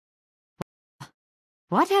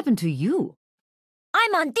What happened to you?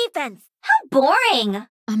 I'm on defense. How boring.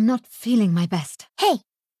 I'm not feeling my best. Hey,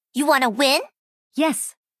 you wanna win?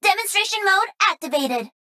 Yes. Demonstration mode activated.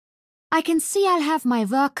 I can see I'll have my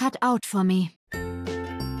work cut out for me.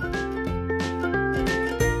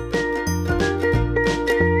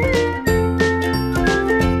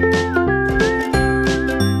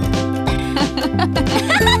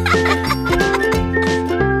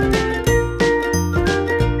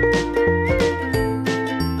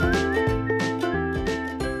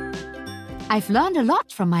 I've learned a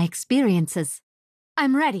lot from my experiences.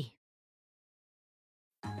 I'm ready.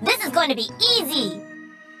 This is going to be easy.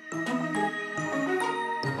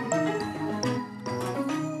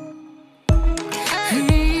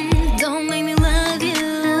 Don't make me love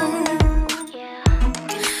you.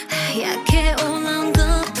 약해 올라온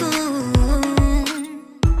거품.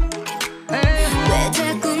 왜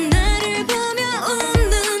자꾸 나를 보며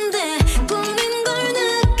웃는데 꿈인 걸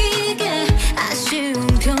느끼게 아쉬운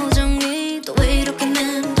표정이 또 왜 이렇게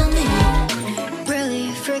맴도니. Really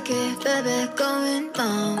freaky baby going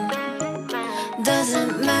on.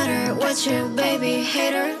 Doesn't matter what you baby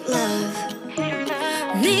hate or love.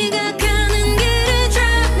 네가 가는 길에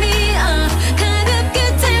drop me off. 가볍게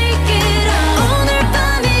take it off. 오늘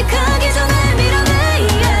밤이 가기 전에 밀어내.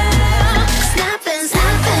 Snapping,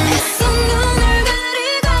 snapping. 애써 눈을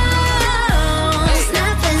가리고.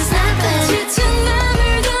 Snapping, snapping. 지친 맘을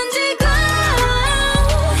던지고.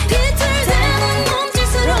 비틀대는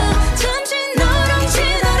몸짓으로 잠시 너랑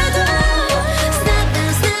치더라도.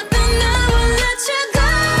 Snapping, snapping. I won't let you go.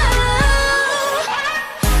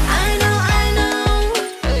 I know, I know.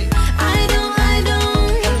 I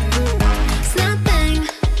don't. Snapping,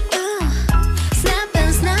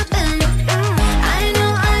 snapping, snapping. I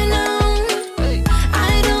know, I know.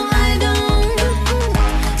 I don't.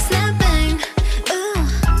 Snapping,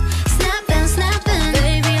 snapping, snapping.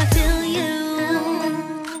 Baby, I feel you.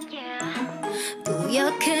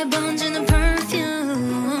 뿌옇게 번지는 perfume.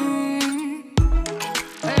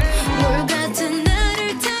 물 같은 나를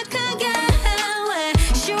탁하게 해.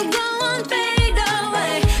 Sugar won't fade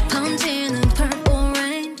away. 번지는 purple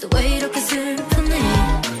rain. 또 왜 이렇게 슬프니.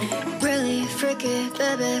 Really freaky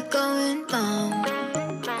baby going on.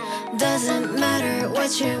 Doesn't matter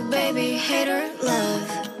what you baby hate or love.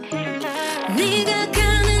 네가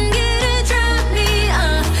가는 길에 drop me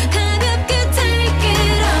off. 가볍게 take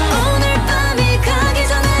it off. 오늘 밤이 가기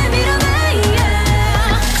전에 밀어내.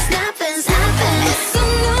 Snapping, snapping. 애써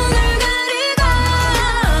눈을 가리고.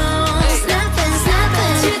 Snapping,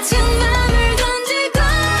 snapping. 지친 맘을 던지고.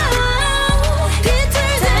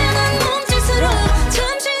 비틀대는 몸짓으로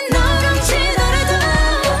잠시 너랑 치더라도.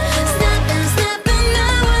 Snapping, snapping. I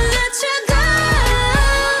won't let you go.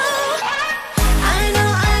 I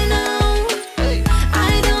know, I know.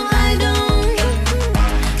 I don't.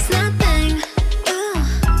 Snapping,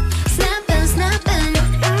 snapping, snapping.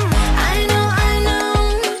 I know, I know.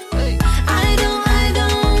 I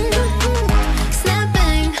don't.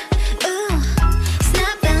 Snapping,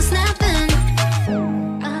 snapping, snapping.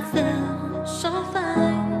 I feel so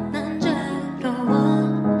fine. 난 괴로워.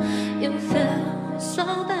 You feel so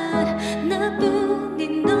bad.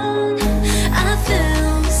 나뿐인 넌. I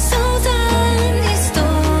feel so done. 이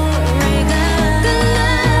스토리가 끝나.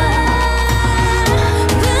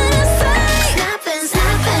 When I say snapping,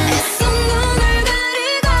 snapping. 애써 눈을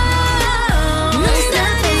가리고.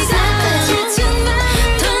 Snapping, snapping. 지친 맘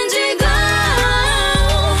던지고.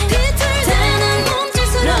 비틀대는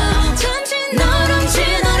몸짓으로 잠시 너랑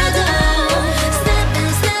치더라도.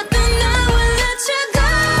 Snapping, snapping. I won't let you go.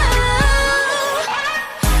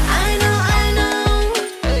 I know, I know.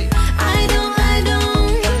 I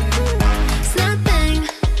don't. Snapping,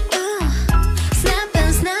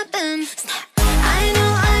 snapping, snapping. I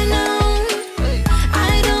know, I know.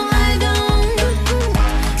 I don't.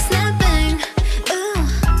 Snapping,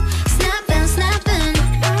 snapping, snapping.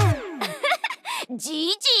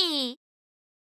 GG.